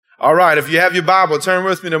All right, if you have your Bible, turn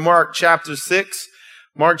with me to Mark chapter 6.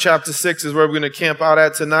 Mark chapter 6 is where we're going to camp out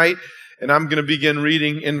at tonight, and I'm going to begin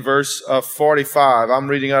reading in verse 45. I'm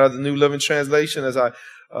reading out of the New Living Translation, as I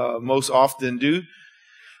most often do.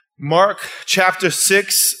 Mark chapter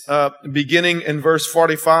 6, beginning in verse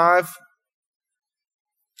 45.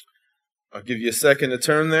 I'll give you a second to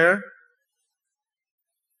turn there.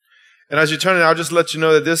 And as you turn it, I'll just let you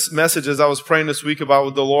know that this message, as I was praying this week about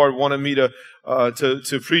what the Lord wanted me to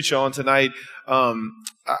preach on tonight,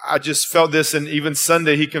 I just felt this, and even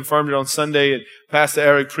Sunday, he confirmed it on Sunday, and Pastor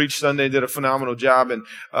Eric preached Sunday, did a phenomenal job. And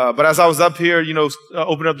but as I was up here,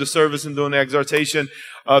 opening up the service and doing the exhortation,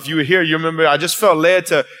 if you were here, you remember I just felt led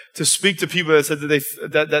to speak to people that said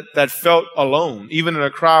that that felt alone, even in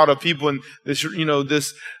a crowd of people. And this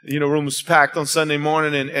room was packed on Sunday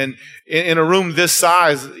morning, and in a room this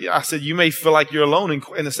size, I said you may feel like you're alone.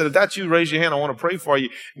 And I said, if that's you, raise your hand. I want to pray for you.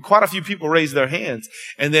 And quite a few people raised their hands,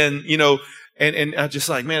 and then And I'm just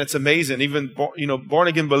like, man, it's amazing. Even, born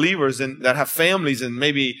again believers and that have families and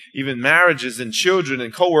maybe even marriages and children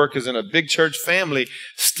and coworkers in a big church family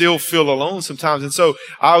still feel alone sometimes. And so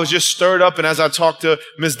I was just stirred up. And as I talked to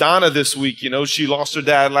Miss Donna this week, she lost her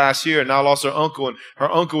dad last year and now lost her uncle. And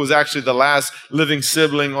her uncle was actually the last living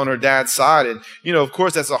sibling on her dad's side. And, of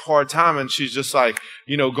course, that's a hard time. And she's just like,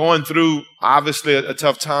 going through obviously a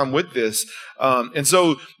tough time with this. And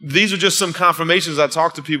so these are just some confirmations. I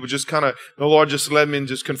talked to people, just kind of, the Lord just led me and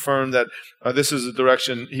just confirmed that this is the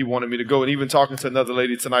direction he wanted me to go. And even talking to another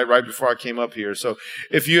lady tonight right before I came up here. So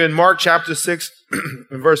if you're in Mark chapter 6,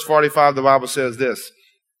 in verse 45, the Bible says this.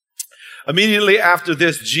 Immediately after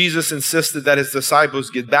this, Jesus insisted that his disciples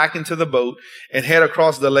get back into the boat and head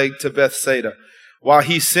across the lake to Bethsaida while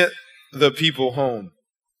he sent the people home.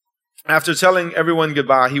 After telling everyone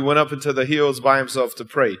goodbye, he went up into the hills by himself to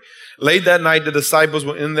pray. Late that night, the disciples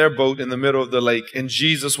were in their boat in the middle of the lake, and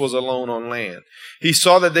Jesus was alone on land. He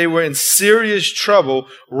saw that they were in serious trouble,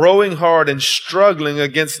 rowing hard and struggling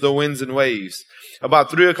against the winds and waves. About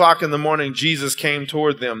 3 o'clock in the morning, Jesus came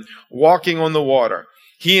toward them, walking on the water.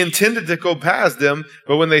 He intended to go past them,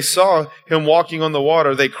 but when they saw him walking on the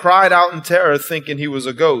water, they cried out in terror, thinking he was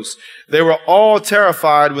a ghost. They were all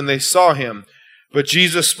terrified when they saw him. But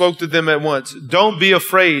Jesus spoke to them at once. Don't be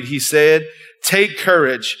afraid, he said. Take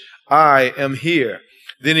courage. I am here.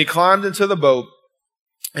 Then he climbed into the boat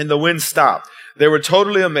and the wind stopped. They were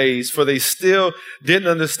totally amazed, for they still didn't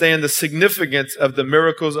understand the significance of the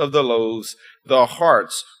miracles of the loaves. Their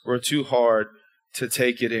hearts were too hard to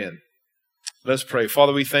take it in. Let's pray.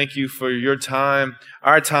 Father, we thank you for your time,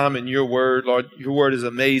 our time in your word. Lord, your word is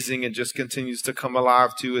amazing and just continues to come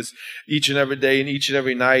alive to us each and every day and each and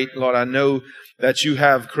every night. Lord, I know that you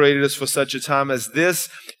have created us for such a time as this,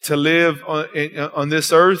 to live on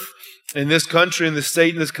this earth, in this country, in this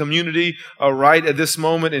state, in this community, right at this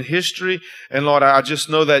moment in history. And Lord, I just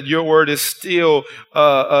know that your word is still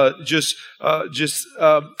just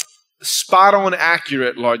spot on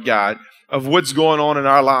accurate, Lord God, of what's going on in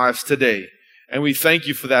our lives today. And we thank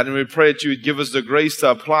you for that. And we pray that you would give us the grace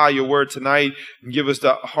to apply your word tonight and give us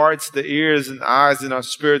the hearts, the ears, and eyes, and our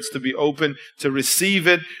spirits to be open to receive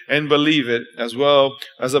it and believe it as well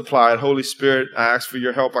as apply it. Holy Spirit, I ask for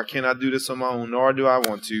your help. I cannot do this on my own, nor do I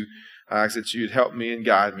want to. I ask that you'd help me and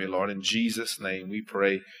guide me, Lord. In Jesus' name we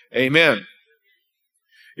pray. Amen.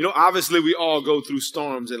 Obviously we all go through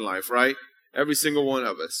storms in life, right? Every single one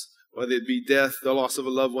of us, whether it be death, the loss of a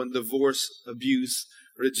loved one, divorce, abuse,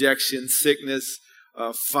 rejection, sickness,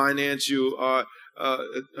 financial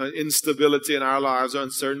instability in our lives,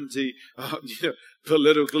 uncertainty,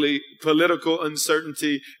 political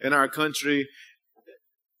uncertainty in our country.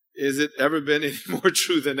 Is it ever been any more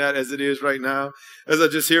true than that as it is right now? As I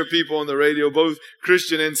just hear people on the radio, both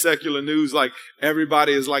Christian and secular news, like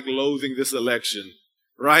everybody is like loathing this election,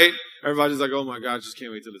 right? Everybody's like, oh my God, just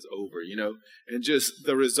can't wait till it's over, and just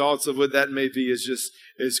the results of what that may be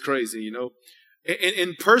is crazy,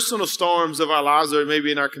 In personal storms of our lives, or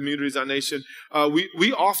maybe in our communities, our nation,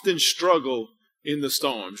 we often struggle in the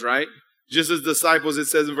storms, right? Just as disciples, it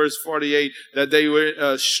says in verse 48 that they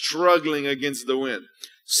were struggling against the wind.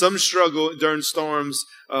 Some struggle during storms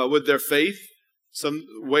with their faith. Some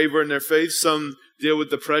waver in their faith. Some deal with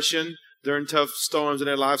depression during tough storms in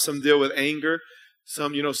their lives. Some deal with anger.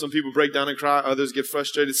 Some people break down and cry. Others get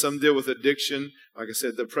frustrated. Some deal with addiction. Like I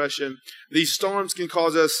said, depression. These storms can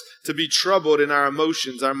cause us to be troubled in our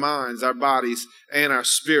emotions, our minds, our bodies, and our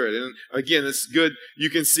spirit. And again, it's good. You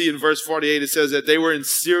can see in verse 48, it says that they were in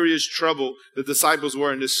serious trouble. The disciples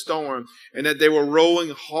were in this storm, and that they were rowing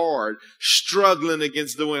hard, struggling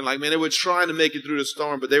against the wind. Like, man, they were trying to make it through the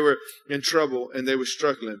storm, but they were in trouble and they were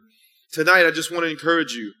struggling. Tonight, I just want to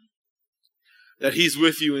encourage you that he's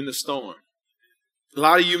with you in the storm. A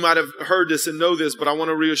lot of you might have heard this and know this, but I want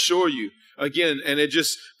to reassure you again, and it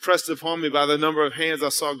just pressed upon me by the number of hands I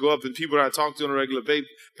saw go up and people that I talk to on a regular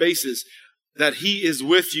basis, that he is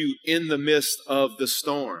with you in the midst of the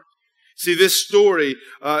storm. See, this story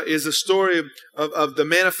is a story of the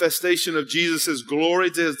manifestation of Jesus'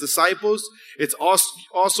 glory to his disciples. It's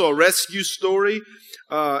also a rescue story,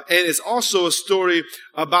 and it's also a story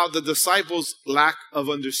about the disciples' lack of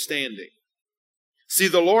understanding. See,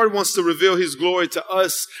 the Lord wants to reveal his glory to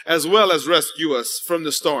us as well as rescue us from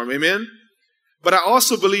the storm. Amen? But I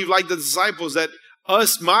also believe, like the disciples, that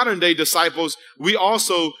us modern day disciples, we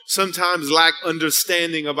also sometimes lack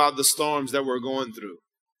understanding about the storms that we're going through.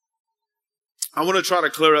 I want to try to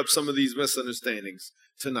clear up some of these misunderstandings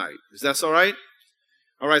tonight. Is that all right?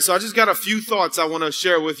 All right, so I just got a few thoughts I want to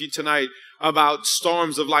share with you tonight about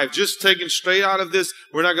storms of life. Just taking straight out of this.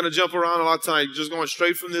 We're not going to jump around a lot tonight. Just going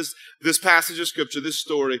straight from this passage of scripture, this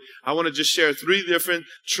story. I want to just share 3 different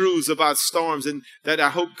truths about storms and that I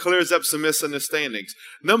hope clears up some misunderstandings.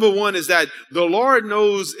 Number 1 is that the Lord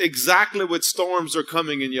knows exactly what storms are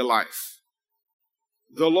coming in your life.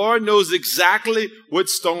 The Lord knows exactly what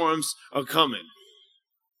storms are coming.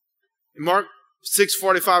 In Mark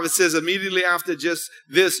 6:45, it says, immediately after just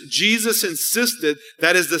this, Jesus insisted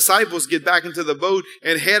that his disciples get back into the boat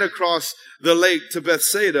and head across the lake to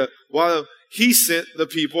Bethsaida while he sent the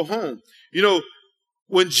people home. You know,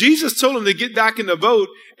 when Jesus told them to get back in the boat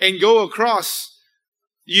and go across,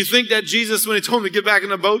 you think that Jesus, when he told them to get back in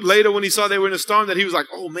the boat later when he saw they were in a storm, that he was like,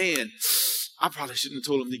 oh man, I probably shouldn't have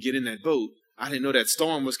told them to get in that boat. I didn't know that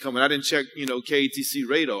storm was coming. I didn't check, KATC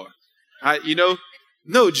radar.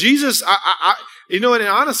 No, Jesus, and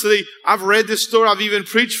honestly, I've read this story. I've even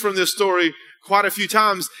preached from this story quite a few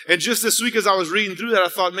times. And just this week as I was reading through that, I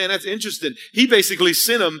thought, man, that's interesting. He basically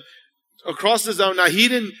sent them across the zone. Now, he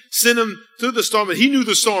didn't send them through the storm, but he knew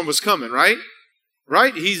the storm was coming, right?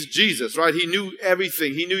 Right? He's Jesus, right? He knew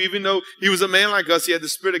everything. He knew, even though he was a man like us, he had the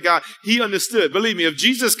Spirit of God. He understood. Believe me, if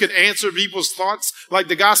Jesus could answer people's thoughts like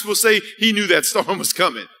the Gospels say, he knew that storm was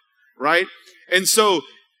coming, right? And so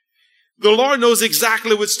the Lord knows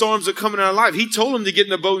exactly what storms are coming in our life. He told him to get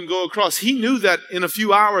in the boat and go across. He knew that in a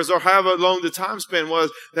few hours or however long the time span was,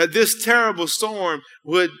 that this terrible storm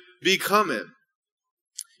would be coming.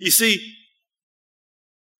 You see,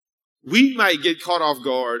 we might get caught off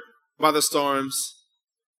guard by the storms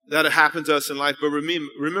that have happened to us in life, but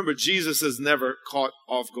remember, Jesus is never caught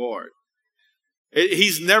off guard.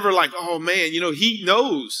 He's never like, oh man, he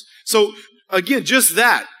knows. So again, just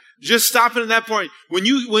stopping at that point. When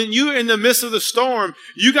you're in the midst of the storm,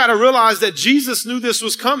 you got to realize that Jesus knew this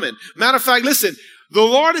was coming. Matter of fact, listen, the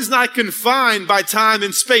Lord is not confined by time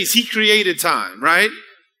and space. He created time, right?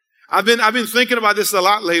 I've been thinking about this a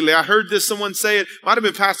lot lately. I heard someone say it. Might have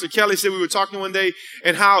been Pastor Kelly said, we were talking one day,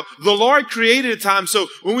 and how the Lord created time. So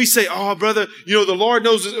when we say, oh, brother, the Lord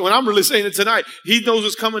knows, when I'm really saying it tonight, he knows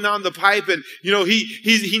what's coming down the pipe, and,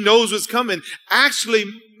 he knows what's coming. Actually,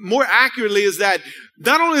 more accurately is that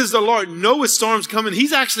not only does the Lord know what storm's coming,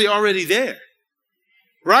 he's actually already there,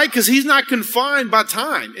 right? Because he's not confined by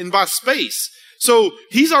time and by space. So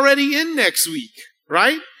he's already in next week,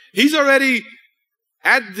 right? He's already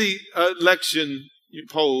at the election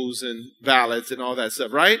polls and ballots and all that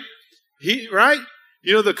stuff, right? Right?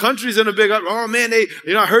 The country's in a big, oh man,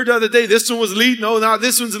 I heard the other day, this one was leading. Oh, now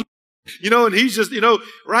this one's, and he's just,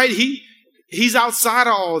 right? He's outside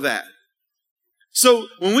of all that. So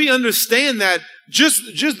when we understand that, just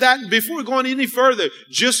that, before going any further,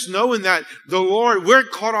 just knowing that the Lord, we're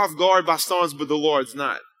caught off guard by storms, but the Lord's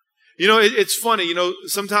not. It's funny,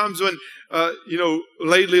 sometimes when,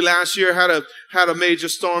 lately last year had a major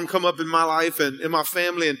storm come up in my life and in my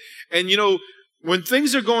family. And when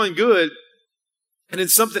things are going good and then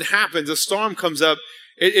something happens, a storm comes up,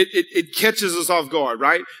 it catches us off guard,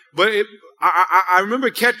 right? But I remember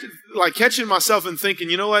catching myself and thinking,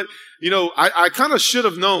 you know what? I kind of should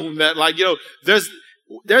have known that,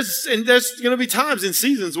 there's going to be times and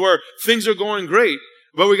seasons where things are going great,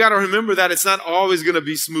 but we got to remember that it's not always going to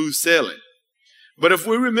be smooth sailing. But if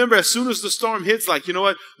we remember, as soon as the storm hits, you know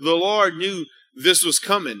what? The Lord knew this was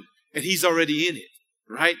coming, and he's already in it,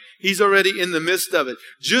 right? He's already in the midst of it.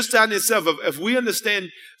 Just that in itself, if we understand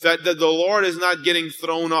that the Lord is not getting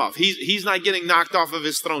thrown off, he's not getting knocked off of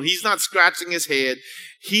his throne, he's not scratching his head,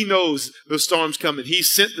 he knows the storm's coming. He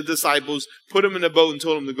sent the disciples, put them in the boat, and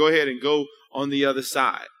told them to go ahead and go on the other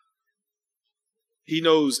side. He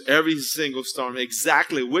knows every single storm,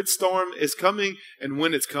 exactly what storm is coming and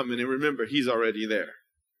when it's coming. And remember, he's already there.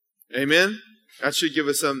 Amen? That should give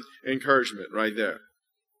us some encouragement right there.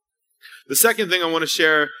 The second thing I want to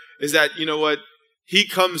share is that, he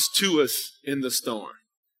comes to us in the storm.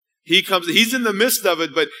 He's in the midst of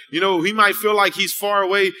it, but, he might feel like he's far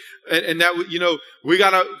away and that, we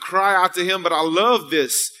got to cry out to him. But I love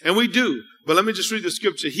this, and we do. But let me just read the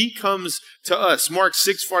scripture. He comes to us. Mark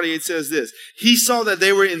 6:48 says this. He saw that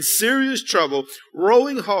they were in serious trouble,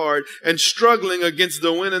 rowing hard and struggling against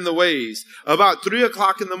the wind and the waves. About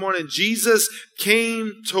 3:00 in the morning, Jesus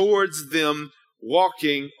came towards them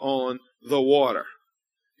walking on the water.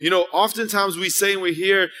 Oftentimes we say and we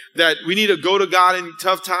hear that we need to go to God in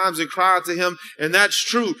tough times and cry out to him, and that's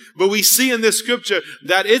true. But we see in this scripture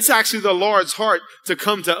that it's actually the Lord's heart to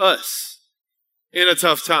come to us in a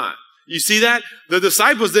tough time. You see that? The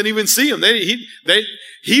disciples didn't even see him.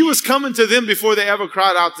 He was coming to them before they ever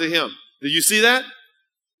cried out to him. Did you see that?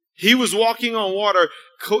 He was walking on water,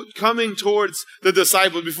 coming towards the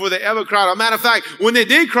disciples before they ever cried out. Matter of fact, when they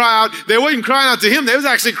did cry out, they weren't crying out to him. They was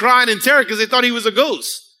actually crying in terror because they thought he was a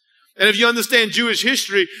ghost. And if you understand Jewish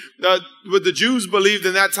history, what the Jews believed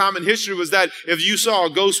in that time in history was that if you saw a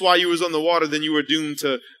ghost while you was on the water, then you were doomed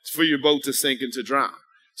for your boat to sink and to drown.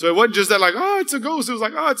 So it wasn't just that like, oh, it's a ghost. It was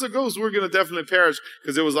like, oh, it's a ghost. We're going to definitely perish,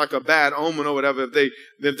 because it was like a bad omen or whatever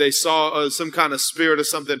if they saw some kind of spirit or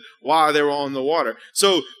something while they were on the water.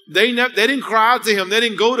 So they didn't cry out to him. They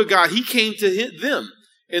didn't go to God. He came to them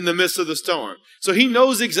in the midst of the storm. So he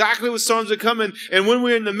knows exactly what storms are coming. And when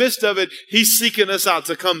we're in the midst of it, he's seeking us out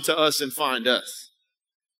to come to us and find us.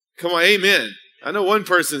 Come on, amen. I know one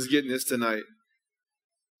person's getting this tonight.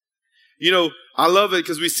 I love it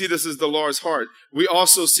because we see this as the Lord's heart. We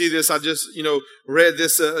also see this. I just, read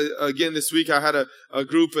this again this week. I had a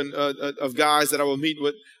group of guys that I will meet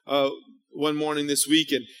with one morning this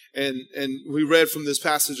week, and we read from this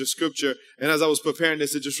passage of scripture. And as I was preparing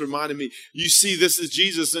this, it just reminded me, you see this is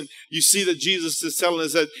Jesus, and you see that Jesus is telling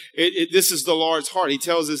us that this is the Lord's heart. He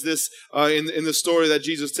tells us this in the story that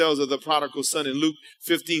Jesus tells of the prodigal son in Luke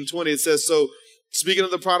 15:20. It says, so, speaking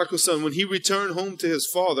of the prodigal son, when he returned home to his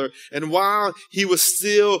father, and while he was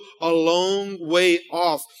still a long way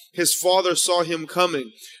off, his father saw him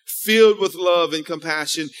coming. Filled with love and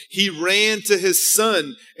compassion, he ran to his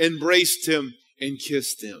son, embraced him, and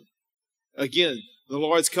kissed him. Again, the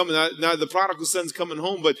Lord's coming. Now the prodigal son's coming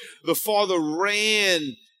home, but the father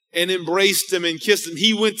ran and embraced him and kissed him.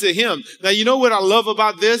 He went to him. Now, you know what I love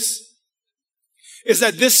about this? Is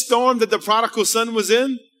that this storm that the prodigal son was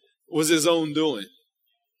in was his own doing.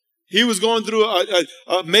 He was going through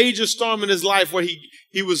a major storm in his life where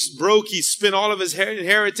he was broke. He spent all of his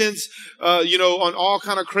inheritance, on all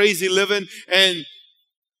kind of crazy living. And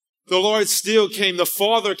the Lord still came. The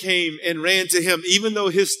Father came and ran to him, even though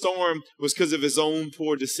his storm was because of his own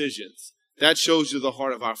poor decisions. That shows you the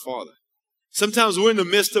heart of our Father. Sometimes we're in the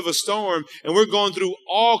midst of a storm and we're going through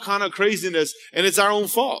all kind of craziness, and it's our own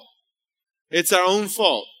fault. It's our own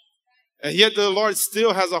fault. And yet the Lord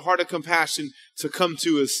still has a heart of compassion to come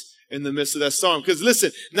to us in the midst of that storm. Because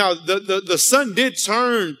listen, now the son did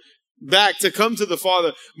turn back to come to the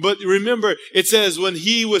Father. But remember, it says when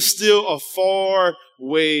he was still a far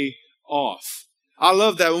way off. I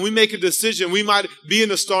love that. When we make a decision, we might be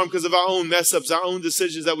in a storm because of our own mess ups, our own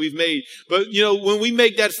decisions that we've made. But, when we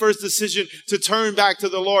make that first decision to turn back to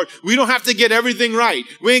the Lord, we don't have to get everything right.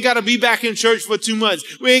 We ain't got to be back in church for 2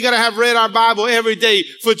 months. We ain't got to have read our Bible every day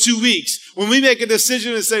for 2 weeks. When we make a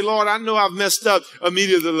decision and say, Lord, I know I've messed up,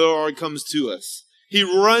 immediately the Lord comes to us. He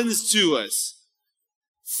runs to us,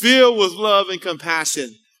 filled with love and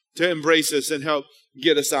compassion, to embrace us and help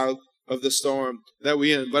get us out of the storm that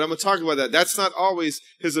we're in. But I'm going to talk about that. That's not always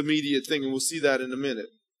his immediate thing, and we'll see that in a minute.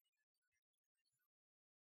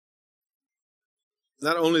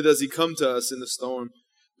 Not only does he come to us in the storm,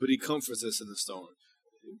 but he comforts us in the storm.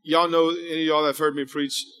 Y'all know, any of y'all that have heard me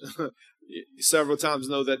preach several times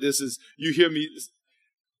know that you hear me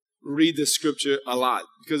read this scripture a lot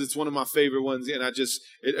because it's one of my favorite ones. And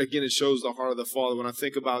it shows the heart of the Father. When I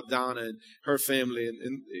think about Donna and her family,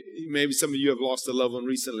 and maybe some of you have lost a loved one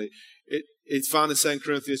recently. It's found in 2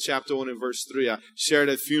 Corinthians chapter 1 and verse 3. I share it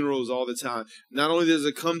at funerals all the time. Not only does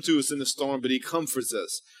it come to us in the storm, but he comforts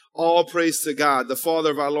us. All praise to God, the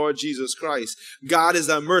Father of our Lord Jesus Christ. God is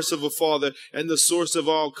our merciful Father and the source of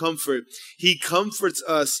all comfort. He comforts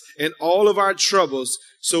us in all of our troubles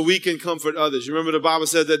so we can comfort others. You remember the Bible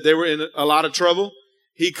said that they were in a lot of trouble?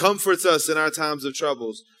 He comforts us in our times of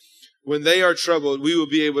troubles. When they are troubled, we will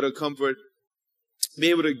be able to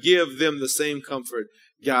give them the same comfort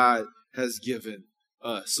God has given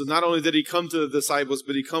us. So not only did he come to the disciples,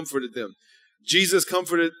 but he comforted them. Jesus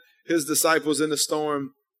comforted his disciples in the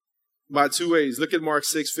storm by 2 ways. Look at Mark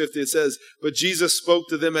 6:50. It says, but Jesus spoke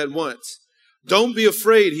to them at once. Don't be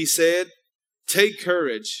afraid, he said. Take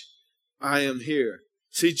courage. I am here.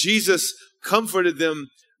 See, Jesus comforted them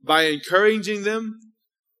by encouraging them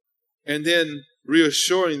and then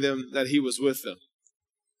reassuring them that he was with them.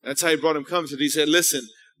 That's how he brought them comfort. He said, listen,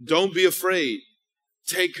 don't be afraid.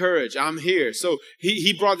 Take courage. I'm here. So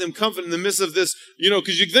he brought them comfort in the midst of this,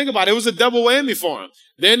 because you think about it, it was a double whammy for them.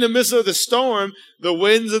 They're in the midst of the storm. The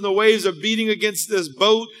winds and the waves are beating against this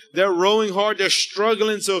boat. They're rowing hard. They're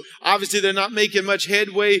struggling. So obviously they're not making much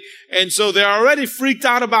headway. And so they're already freaked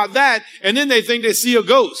out about that. And then they think they see a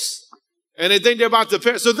ghost. And they think they're about to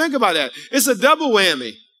perish. So think about that. It's a double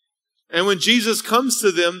whammy. And when Jesus comes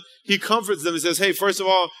to them, he comforts them and says, hey, first of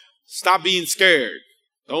all, stop being scared.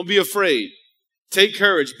 Don't be afraid. Take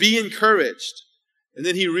courage. Be encouraged. And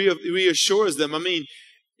then he reassures them. I mean,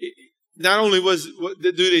 not only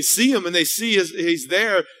do they see him and they see he's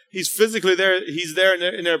there, he's physically there, he's there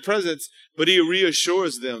in their presence, but he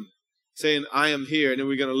reassures them, saying, I am here. And then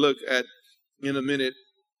we're going to look at, in a minute,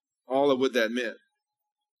 all of what that meant.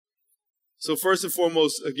 So first and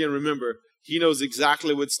foremost, again, remember, he knows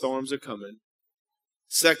exactly what storms are coming.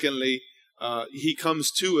 Secondly, he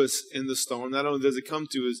comes to us in the storm. Not only does he come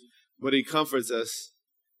to us, but he comforts us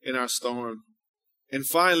in our storm. And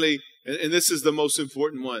finally, and this is the most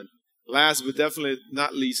important one, last but definitely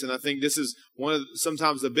not least, and I think this is one of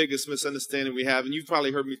sometimes the biggest misunderstanding we have, and you've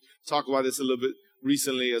probably heard me talk about this a little bit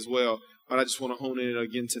recently as well, but I just want to hone in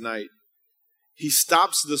again tonight. He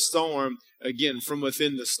stops the storm, again, from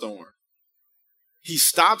within the storm. He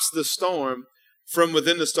stops the storm from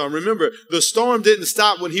within the storm. Remember, the storm didn't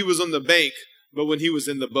stop when he was on the bank, but when he was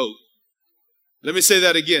in the boat. Let me say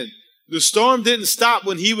that again. The storm didn't stop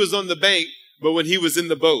when he was on the bank, but when he was in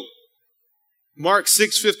the boat. Mark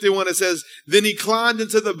 6:51, it says, then he climbed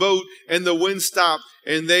into the boat and the wind stopped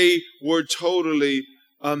and they were totally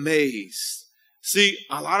amazed. See,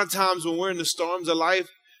 a lot of times when we're in the storms of life,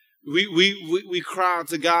 we cry out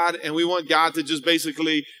to God and we want God to just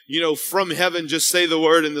basically, from heaven, just say the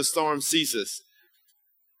word and the storm ceases.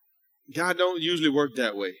 God don't usually work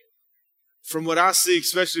that way. From what I see,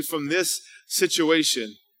 especially from this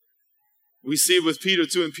situation, we see it with Peter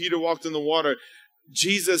too, and Peter walked in the water.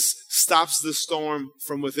 Jesus stops the storm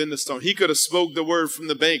from within the storm. He could have spoke the word from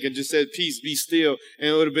the bank and just said, peace, be still, and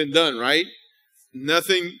it would have been done, right?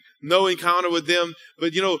 Nothing, no encounter with them.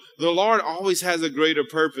 But the Lord always has a greater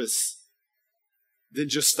purpose than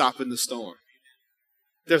just stopping the storm.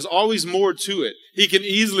 There's always more to it. He can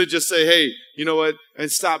easily just say, hey, you know what,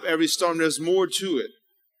 and stop every storm. There's more to it.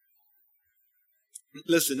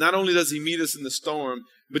 Listen, not only does he meet us in the storm,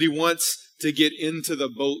 but he wants to get into the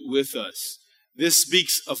boat with us. This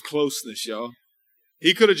speaks of closeness, y'all.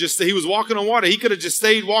 He was walking on water. He could have just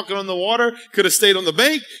stayed walking on the water, could have stayed on the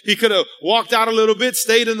bank. He could have walked out a little bit,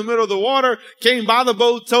 stayed in the middle of the water, came by the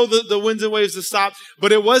boat, told the winds and waves to stop.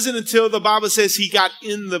 But it wasn't until the Bible says he got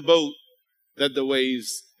in the boat that the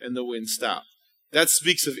waves and the wind stopped. That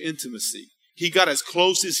speaks of intimacy. He got as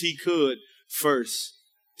close as he could first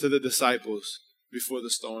to the disciples before the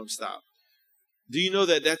storm stopped. Do you know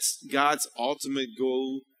that that's God's ultimate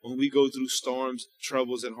goal when we go through storms,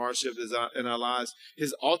 troubles, and hardships in our lives?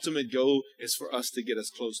 His ultimate goal is for us to get as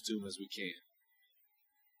close to him as we can.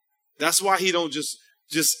 That's why he don't just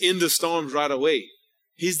end the storms right away.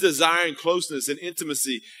 He's desiring closeness and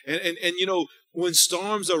intimacy. And when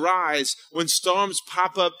storms arise, when storms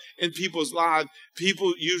pop up in people's lives,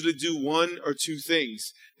 people usually do one or two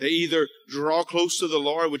things. They either draw close to the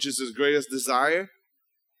Lord, which is his greatest desire,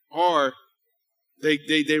 or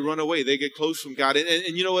they run away. They get close from God.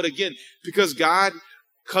 And you know what? Again, because God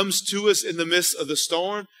comes to us in the midst of the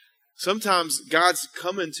storm, sometimes God's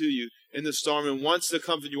coming to you in the storm and wants to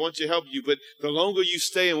comfort you, wants to help you. But the longer you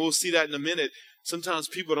stay, and we'll see that in a minute, sometimes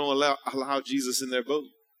people don't allow Jesus in their boat.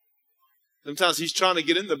 Sometimes he's trying to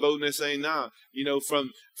get in the boat and they're saying, nah,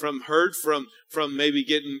 from hurt, from maybe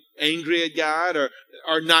getting angry at God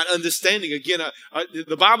or not understanding. Again,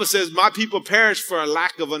 the Bible says, my people perish for a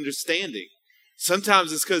lack of understanding.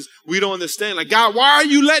 Sometimes it's because we don't understand. Like, God, why are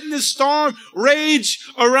you letting this storm rage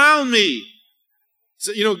around me?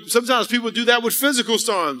 So, sometimes people do that with physical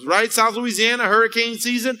storms, right? South Louisiana, hurricane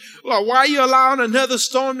season. Lord, why are you allowing another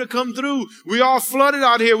storm to come through? We all flooded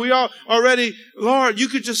out here. We all already, Lord, you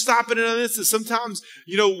could just stop it in an instant. Sometimes,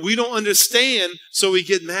 we don't understand, so we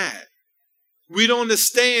get mad. We don't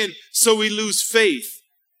understand, so we lose faith.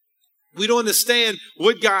 We don't understand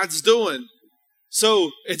what God's doing.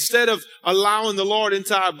 So instead of allowing the Lord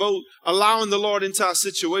into our boat, allowing the Lord into our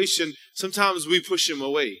situation, sometimes we push him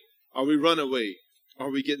away, or we run away,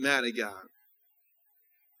 or we get mad at God.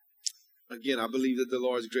 Again, I believe that the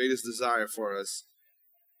Lord's greatest desire for us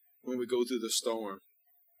when we go through the storm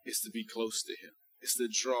is to be close to him. It's to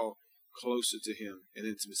draw closer to him in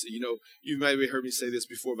intimacy. You know, you maybe heard me say this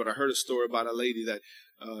before, but I heard a story about a lady that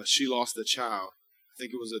she lost a child. I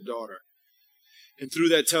think it was a daughter. And through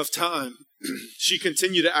that tough time, she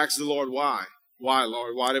continued to ask the Lord, why? Why,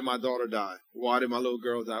 Lord? Why did my daughter die? Why did my little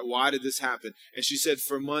girl die? Why did this happen? And she said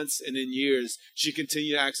for months and in years, she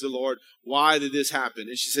continued to ask the Lord, why did this happen?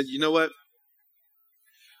 And she said, you know what?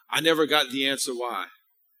 I never got the answer why.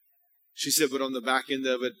 She said, but on the back end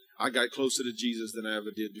of it, I got closer to Jesus than I ever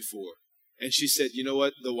did before. And she said, you know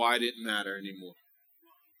what? The why didn't matter anymore.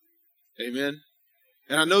 Amen.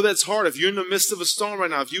 And I know that's hard. If you're in the midst of a storm right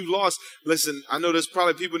now, if you've lost, listen, I know there's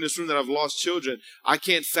probably people in this room that have lost children. I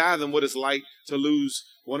can't fathom what it's like to lose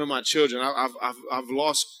one of my children. I've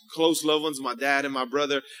lost close loved ones, my dad and my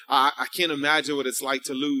brother. I can't imagine what it's like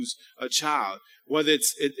to lose a child. Whether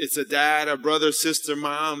it's a dad, a brother, sister,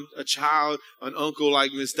 mom, a child, an uncle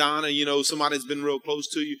like Miss Donna, you know, somebody that's been real close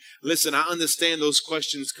to you. Listen, I understand those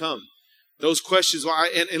questions come. Those questions,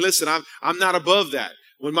 and listen, I'm not above that.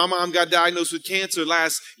 When my mom got diagnosed with cancer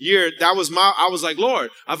last year, I was like,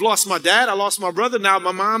 Lord, I've lost my dad. I lost my brother. Now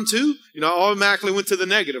my mom too. You know, I automatically went to the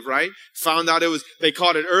negative, right? Found out they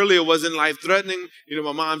caught it early. It wasn't life threatening. You know,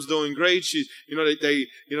 my mom's doing great. She's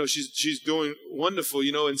doing wonderful,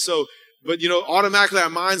 you know, and so, but you know, automatically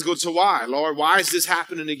our minds go to why, Lord, why is this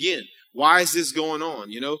happening again? Why is this going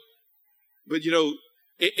on? You know, but you know,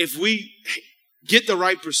 if we get the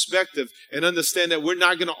right perspective and understand that we're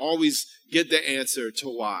not going to always get the answer to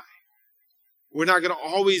why. We're not going to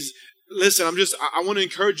always, listen, I want to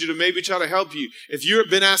encourage you to maybe try to help you. If you've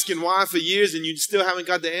been asking why for years and you still haven't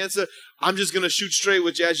got the answer, I'm just going to shoot straight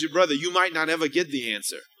with you as your brother. You might not ever get the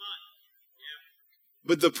answer.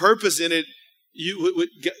 But the purpose in it,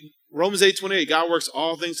 Romans 8:28, God works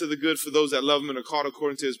all things to the good for those that love him and are called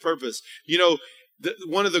according to his purpose. You know,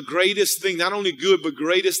 one of the greatest things, not only good, but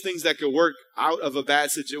greatest things that could work out of a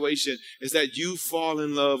bad situation is that you fall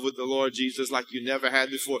in love with the Lord Jesus like you never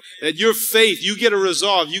had before. That your faith, you get a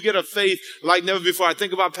resolve, you get a faith like never before. I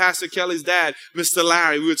think about Pastor Kelly's dad, Mr.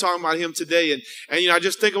 Larry. We were talking about him today, and you know, I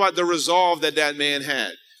just think about the resolve that man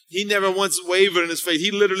had. He never once wavered in his faith.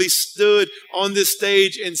 He literally stood on this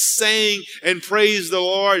stage and sang and praised the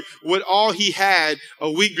Lord with all he had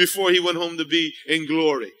a week before he went home to be in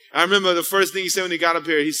glory. I remember the first thing he said when he got up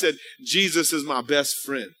here, he said, Jesus is my best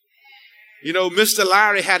friend. You know, Mr.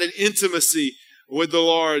 Larry had an intimacy with the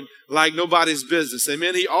Lord like nobody's business.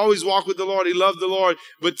 Amen. He always walked with the Lord. He loved the Lord.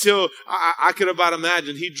 But till I could about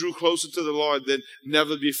imagine, he drew closer to the Lord than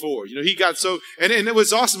never before. You know, he got so, and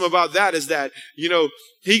what's awesome about that is that, you know,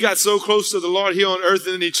 he got so close to the Lord here on earth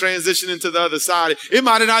and then he transitioned into the other side. It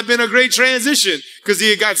might have not been a great transition because he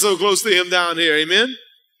had got so close to him down here. Amen.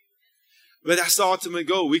 But that's the ultimate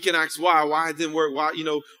goal. We can ask why it didn't work.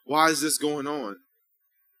 Why is this going on?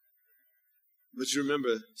 But you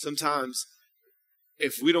remember, sometimes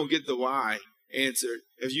if we don't get the why answered,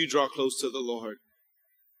 if you draw close to the Lord,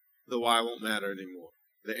 the why won't matter anymore.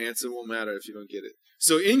 The answer won't matter if you don't get it.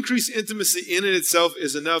 So increased intimacy in and itself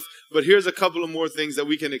is enough. But here's a couple of more things that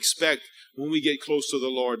we can expect when we get close to the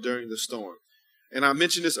Lord during the storm. And I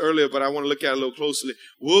mentioned this earlier, but I want to look at it a little closely.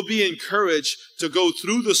 We'll be encouraged to go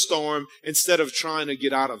through the storm instead of trying to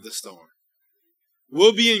get out of the storm.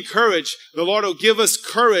 We'll be encouraged. The Lord will give us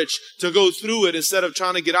courage to go through it instead of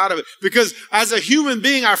trying to get out of it. Because as a human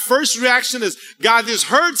being, our first reaction is, God, this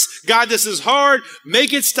hurts. God, this is hard.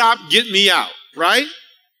 Make it stop. Get me out. Right?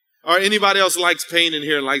 Or anybody else likes pain in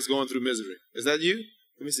here and likes going through misery? Is that you?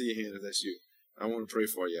 Let me see your hand if that's you. I want to pray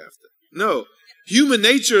for you after. No. Human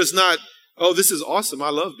nature is not, oh, this is awesome.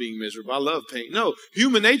 I love being miserable. I love pain. No.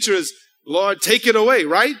 Human nature is, Lord, take it away,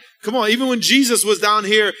 right? Come on. Even when Jesus was down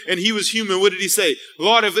here and he was human, what did he say?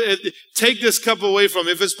 Lord, if take this cup away from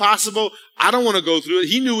me. If it's possible, I don't want to go through it.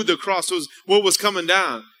 He knew what the cross was, what was coming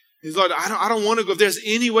down. He's Lord, I don't want to go. If there's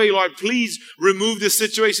any way, Lord, please remove this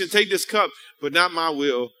situation. Take this cup, but not my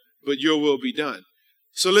will, but your will be done.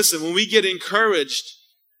 So listen, when we get encouraged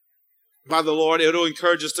by the Lord, it'll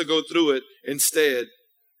encourage us to go through it instead.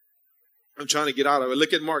 I'm trying to get out of it.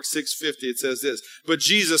 Look at Mark 6:50. It says this. But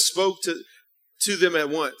Jesus spoke to them at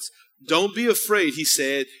once. Don't be afraid, he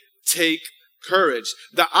said. Take courage.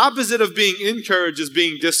 The opposite of being encouraged is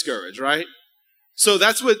being discouraged, right? So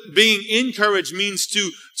that's what being encouraged means,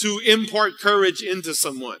 to impart courage into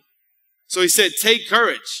someone. So he said, take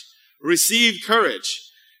courage. Receive courage.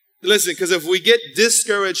 Listen, because if we get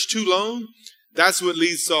discouraged too long, that's what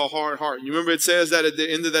leads to a hard heart. You remember it says that at the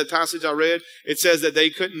end of that passage I read, it says that they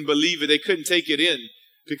couldn't believe it. They couldn't take it in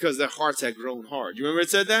because their hearts had grown hard. You remember it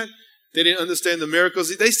said that? They didn't understand the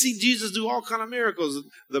miracles. They see Jesus do all kind of miracles,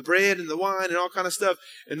 the bread and the wine and all kind of stuff.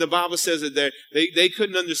 And the Bible says that they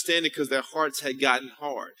couldn't understand it because their hearts had gotten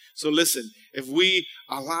hard. So listen, if we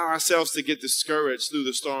allow ourselves to get discouraged through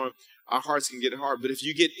the storm, our hearts can get hard. But if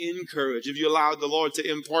you get encouraged, if you allow the Lord to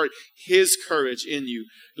impart his courage in you,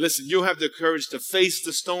 listen, you'll have the courage to face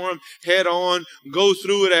the storm head on, go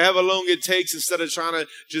through it however long it takes instead of trying to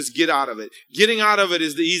just get out of it. Getting out of it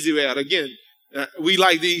is the easy way out. Again, we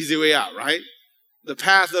like the easy way out, right? The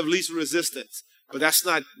path of least resistance. But that's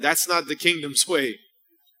not the kingdom's way.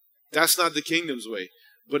 That's not the kingdom's way.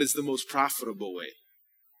 But it's the most profitable way.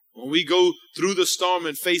 When we go through the storm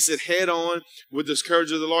and face it head on with the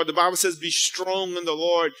courage of the Lord, the Bible says, be strong in the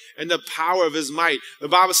Lord and the power of his might. The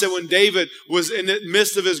Bible said when David was in the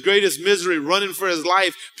midst of his greatest misery, running for his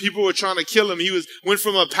life, people were trying to kill him. He went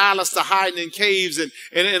from a palace to hiding in caves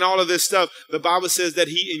and all of this stuff. The Bible says that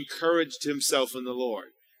he encouraged himself in the Lord.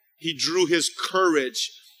 He drew his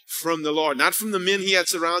courage from the Lord, not from the men he had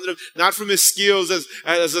surrounded him, not from his skills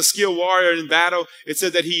as a skilled warrior in battle. It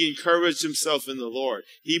said that he encouraged himself in the Lord.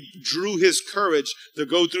 He drew his courage to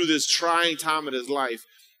go through this trying time in his life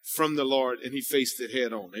from the Lord, and he faced it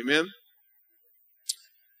head on. Amen?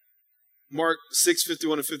 Mark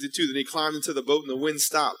 6:51 and 52, then he climbed into the boat and the wind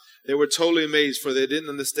stopped. They were totally amazed, for they didn't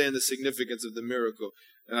understand the significance of the miracle.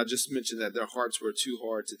 And I just mentioned that their hearts were too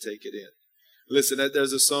hard to take it in. Listen,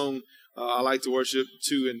 there's a song I like to worship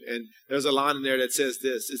too, and there's a line in there that says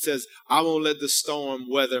this. It says, I won't let the storm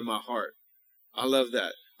weather my heart. I love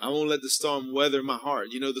that. I won't let the storm weather my heart.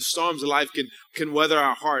 You know, the storms of life can weather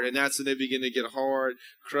our heart, and that's when they begin to get hard,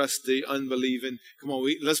 crusty, unbelieving. Come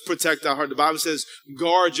on, let's protect our heart. The Bible says,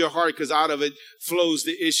 guard your heart, because out of it flows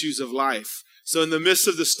the issues of life. So in the midst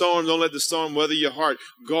of the storm, don't let the storm weather your heart.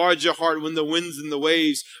 Guard your heart when the winds and the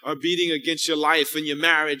waves are beating against your life and your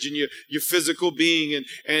marriage and your physical being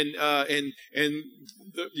and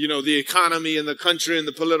you know, the economy and the country and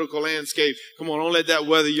the political landscape. Come on, don't let that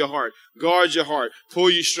weather your heart. Guard your heart.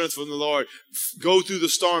 Pull your strength from the Lord. Go through the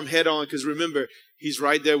storm head on, because remember, he's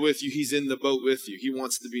right there with you. He's in the boat with you. He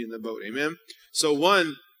wants to be in the boat. Amen? So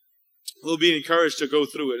one, we'll be encouraged to go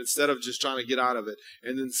through it instead of just trying to get out of it.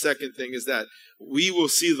 And then the second thing is that we will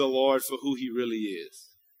see the Lord for who he really is.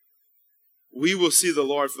 We will see the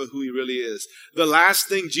Lord for who he really is. The last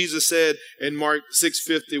thing Jesus said in Mark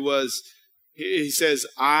 6:50 was, he says,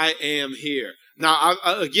 I am here. Now,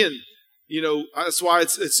 again, you know, that's why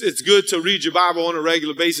it's good to read your Bible on a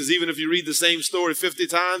regular basis. Even if you read the same story 50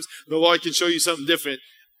 times, the Lord can show you something different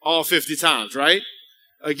all 50 times, right?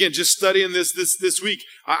 Again, just studying this week,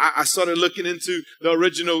 I started looking into the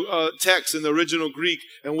original text and the original Greek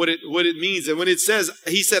and what it means. And when it says,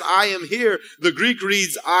 he said, I am here, the Greek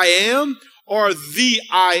reads, I am, or the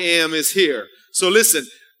I am is here. So listen,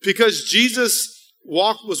 because Jesus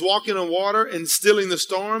was walking on water and stilling the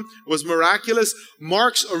storm was miraculous,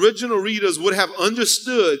 Mark's original readers would have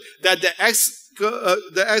understood that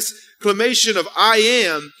the exclamation of I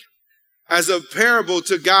am as a parable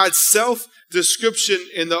to God's self-description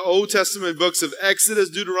in the Old Testament books of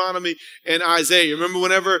Exodus, Deuteronomy, and Isaiah. Remember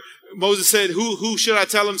whenever Moses said, who should I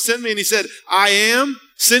tell him sent me? And he said, I am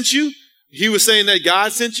sent you. He was saying that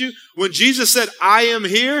God sent you. When Jesus said, I am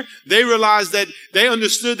here, they realized that they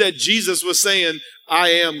understood that Jesus was saying, I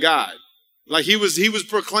am God. Like he was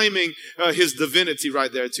proclaiming his divinity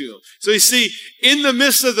right there to them. So you see, in the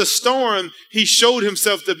midst of the storm, he showed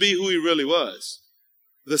himself to be who he really was.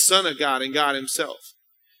 The Son of God and God himself.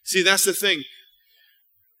 See, that's the thing.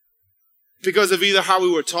 Because of either how we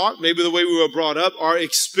were taught, maybe the way we were brought up, our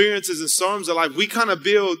experiences and storms of life, we kind of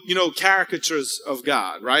build, caricatures of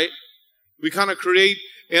God, right? We kind of create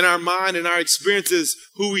in our mind and our experiences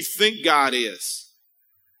who we think God is.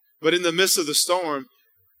 But in the midst of the storm,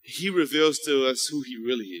 he reveals to us who he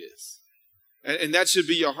really is. And that should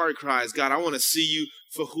be your heart cry is, God, I want to see you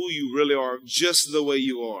for who you really are, just the way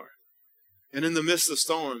you are. And in the midst of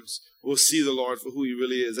storms, we'll see the Lord for who he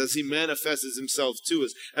really is. As he manifests himself to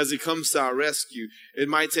us, as he comes to our rescue. It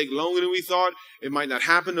might take longer than we thought. It might not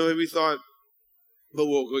happen the way we thought. But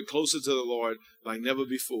we'll get closer to the Lord like never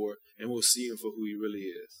before. And we'll see him for who he really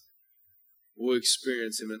is. We'll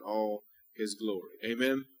experience him in all his glory.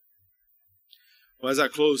 Amen. Well, as I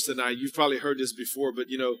close tonight, you've probably heard this before, but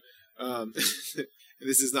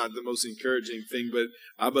this is not the most encouraging thing, but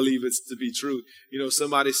I believe it's to be true.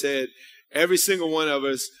 Somebody said, every single one of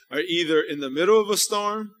us are either in the middle of a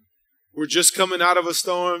storm, we're just coming out of a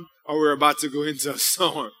storm, or we're about to go into a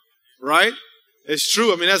storm, right? It's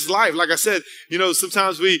true. I mean, that's life. Like I said,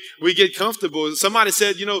 sometimes we get comfortable. Somebody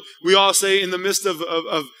said, we all say in the midst of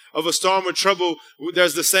a storm or trouble,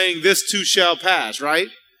 there's the saying, this too shall pass, right?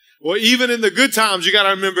 Well, even in the good times, you got to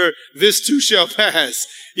remember this too shall pass.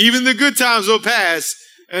 Even the good times will pass,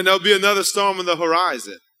 and there'll be another storm on the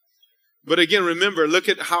horizon. But again, remember, look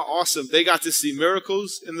at how awesome. They got to see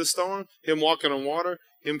miracles in the storm, him walking on water,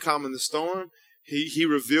 him calming the storm. He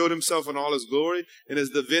revealed himself in all his glory and his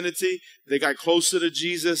divinity. They got closer to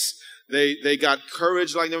Jesus. They got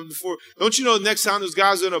courage like never before. Don't you know next time those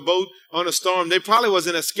guys are in a boat on a storm, they probably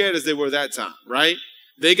wasn't as scared as they were that time, right?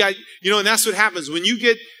 They got, and that's what happens. When you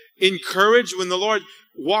get encouraged, when the Lord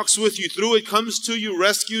walks with you through it, comes to you,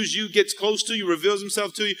 rescues you, gets close to you, reveals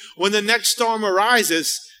himself to you. When the next storm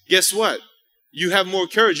arises, guess what? You have more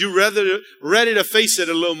courage. You're ready to face it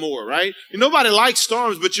a little more, right? Nobody likes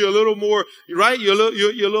storms, but you're a little more, right? You're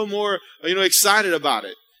a little more, excited about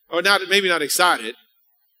it. Or not, maybe not excited,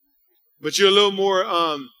 but you're a little more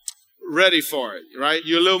ready for it, right?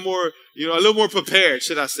 You're a little more prepared,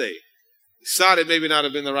 should I say. Excited maybe not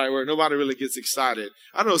have been the right word. Nobody really gets excited.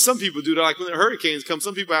 I don't know. Some people do. They're like when the hurricanes come,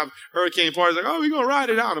 some people have hurricane parties like, oh, we're going to ride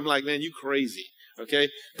it out. I'm like, man, you crazy. Okay.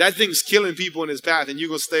 That thing's killing people in its path and you're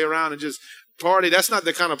going to stay around and just party. That's not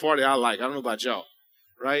the kind of party I like. I don't know about y'all.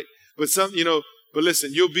 Right. But but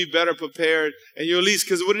listen, you'll be better prepared and you'll at least,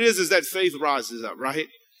 because what it is that faith rises up, right?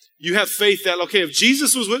 You have faith that, okay, if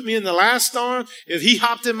Jesus was with me in the last storm, if he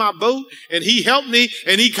hopped in my boat and he helped me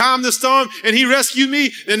and he calmed the storm and he rescued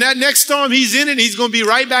me, then that next storm he's in it, he's going to be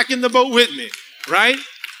right back in the boat with me, right?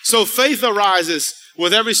 So faith arises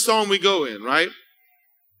with every storm we go in, right?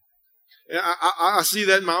 I see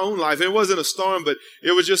that in my own life. It wasn't a storm, but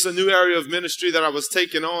it was just a new area of ministry that I was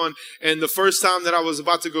taking on. And the first time that I was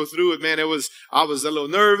about to go through it, man, I was a little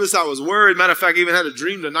nervous. I was worried. Matter of fact, I even had a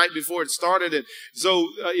dream the night before it started. And so,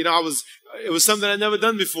 it was something I'd never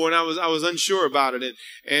done before. And I was unsure about it.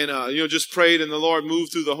 And just prayed and the Lord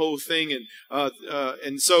moved through the whole thing.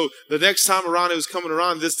 And so the next time around, it was coming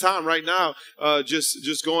around this time right now,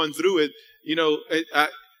 just going through it,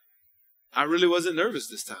 I really wasn't nervous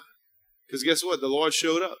this time. Because guess what? The Lord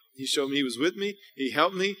showed up. He showed me he was with me. He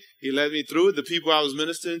helped me. He led me through it. The people I was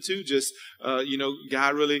ministering to,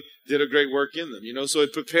 God really did a great work in them, so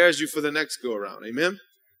it prepares you for the next go around. Amen.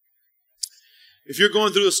 If you're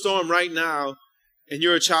going through a storm right now and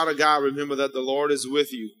you're a child of God, remember that the Lord is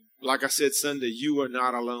with you. Like I said Sunday, you are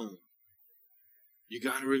not alone. You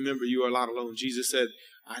got to remember you are not alone. Jesus said,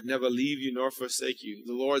 I never leave you nor forsake you.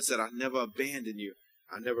 The Lord said, I never abandon you.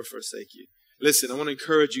 I never forsake you. Listen, I want to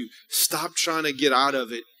encourage you. Stop trying to get out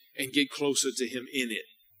of it and get closer to him in it.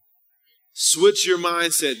 Switch your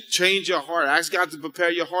mindset. Change your heart. Ask God to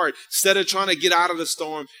prepare your heart. Instead of trying to get out of the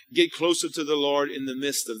storm, get closer to the Lord in the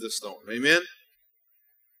midst of the storm. Amen?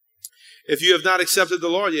 If you have not accepted the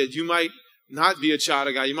Lord yet, you might not be a child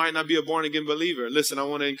of God. You might not be a born-again believer. Listen, I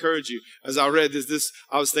want to encourage you. As I read this,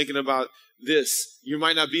 I was thinking about this. You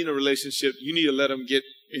might not be in a relationship. You need to let him get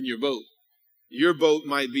in your boat. Your boat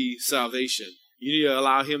might be salvation. You need to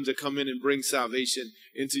allow him to come in and bring salvation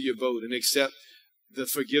into your boat and accept the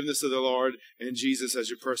forgiveness of the Lord and Jesus as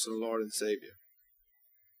your personal Lord and Savior.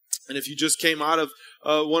 And if you just came out of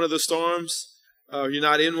one of the storms, you're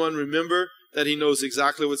not in one, remember that he knows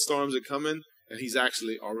exactly what storms are coming and he's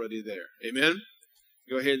actually already there. Amen?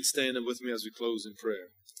 Go ahead and stand up with me as we close in prayer.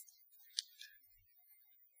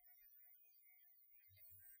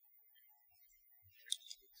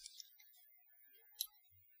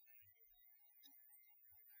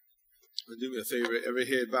 Do me a favor, every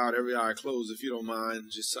head bowed, every eye closed, if you don't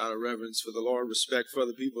mind, just out of reverence for the Lord, respect for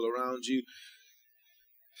the people around you.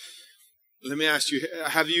 Let me ask you,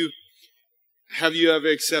 have you ever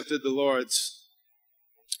accepted the Lord's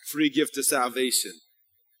free gift of salvation?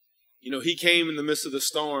 He came in the midst of the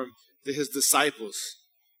storm to his disciples,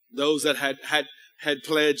 those that had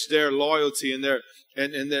pledged their loyalty and their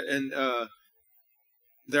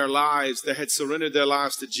lives, that had surrendered their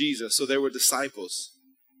lives to Jesus, so they were disciples.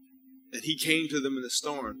 And he came to them in the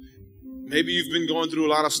storm. Maybe you've been going through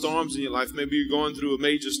a lot of storms in your life. Maybe you're going through a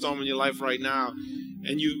major storm in your life right now,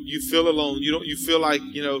 and you feel alone. You feel like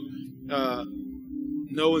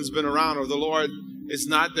no one's been around, or the Lord is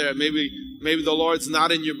not there. Maybe the Lord's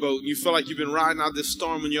not in your boat. You feel like you've been riding out this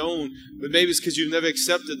storm on your own, but maybe it's because you've never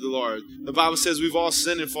accepted the Lord. The Bible says we've all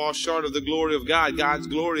sinned and fall short of the glory of God. God's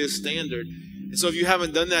glorious standard. And so if you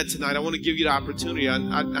haven't done that tonight, I want to give you the opportunity.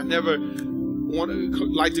 I never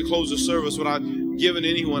like to close the service without giving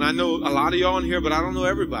anyone. I know a lot of y'all in here, but I don't know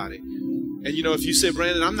everybody. And if you say,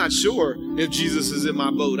 Brandon, I'm not sure if Jesus is in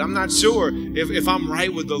my boat. I'm not sure if I'm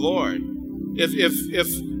right with the Lord.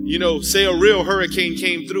 If say a real hurricane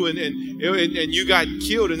came through and you got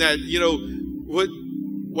killed in that,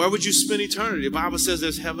 where would you spend eternity? The Bible says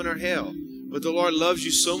there's heaven or hell. But the Lord loves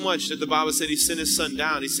you so much that the Bible said he sent his son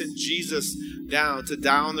down. He sent Jesus down to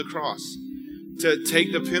die on the cross, to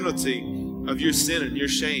take the penalty of your sin and your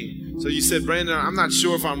shame. So you said, Brandon, I'm not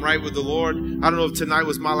sure if I'm right with the Lord. I don't know if tonight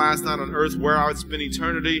was my last night on earth, where I would spend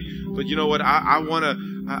eternity. But you know what? I want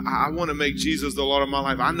to make Jesus the Lord of my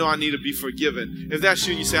life. I know I need to be forgiven. If that's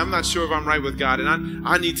you, you say, I'm not sure if I'm right with God, and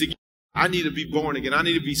I need to be born again. I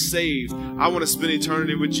need to be saved. I want to spend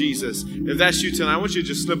eternity with Jesus. If that's you tonight, I want you to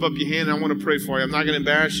just slip up your hand and I want to pray for you. I'm not going to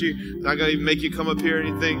embarrass you. I'm not going to even make you come up here or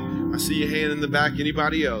anything. I see your hand in the back.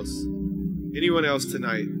 Anybody else? Anyone else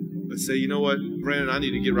tonight? Let's say, you know what, Brandon, I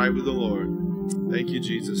need to get right with the Lord. Thank you,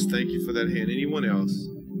 Jesus. Thank you for that hand. Anyone else?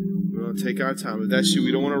 We're going to take our time. If that's you,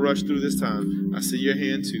 we don't want to rush through this time. I see your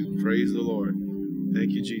hand too. Praise the Lord.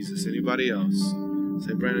 Thank you, Jesus. Anybody else?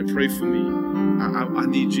 Say, Brandon, pray for me. I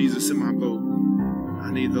need Jesus in my boat.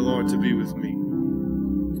 I need the Lord to be with me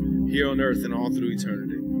here on earth and all through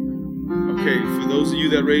eternity. Okay, for those of you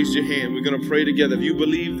that raised your hand, we're going to pray together. If you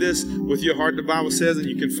believe this with your heart, the Bible says, and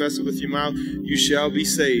you confess it with your mouth, you shall be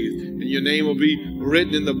saved. And your name will be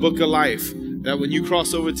written in the book of life. That when you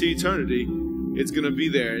cross over to eternity, it's going to be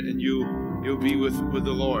there and you'll be with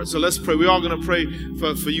the Lord. So let's pray. We're all going to pray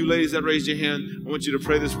for you ladies that raised your hand. I want you to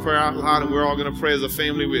pray this prayer out loud, and we're all going to pray as a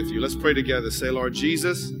family with you. Let's pray together. Say, Lord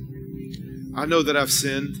Jesus, I know that I've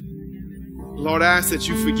sinned. Lord, I ask that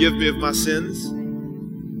you forgive me of my sins.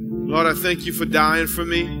 Lord, I thank you for dying for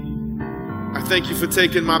me. I thank you for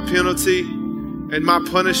taking my penalty and my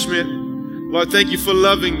punishment. Lord, thank you for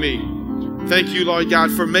loving me. Thank you, Lord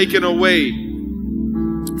God, for making a way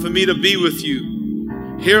for me to be with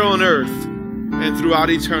you here on earth and throughout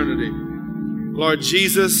eternity. Lord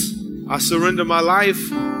Jesus, I surrender my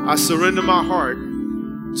life. I surrender my heart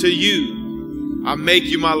to you. I make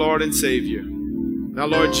you my Lord and Savior. Now,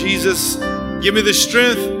 Lord Jesus, give me the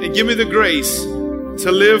strength and give me the grace to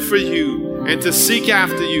live for you and to seek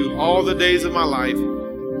after you all the days of my life.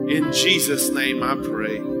 In Jesus' name I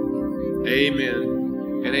pray.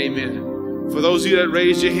 Amen and amen. For those of you that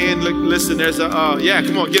raised your hand, listen, there's a,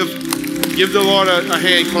 come on, give the Lord a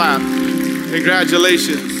hand clap.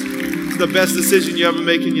 Congratulations. It's the best decision you ever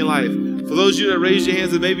make in your life. For those of you that raised your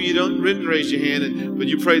hands and maybe you didn't raise your hand, but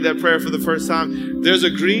you prayed that prayer for the first time, there's a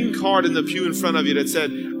green card in the pew in front of you that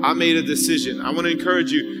said, I made a decision. I want to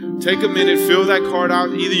encourage you, take a minute, fill that card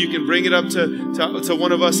out. Either you can bring it up to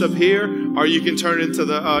one of us up here, or you can turn it into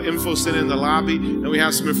the info center in the lobby, and we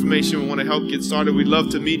have some information. We want to help get started. We'd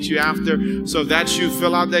love to meet you after. So if that's you,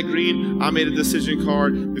 fill out that green I made a decision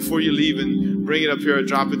card before you leave, and bring it up here or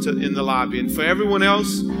drop it in the lobby. And for everyone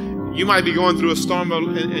else, you might be going through a storm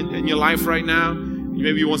in your life right now.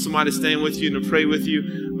 Maybe you want somebody to stand with you and to pray with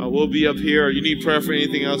you. We'll be up here. Or you need prayer for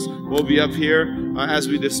anything else, we'll be up here as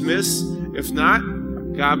we dismiss. If not,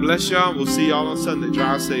 God bless y'all. We'll see y'all on Sunday.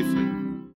 Drive safely.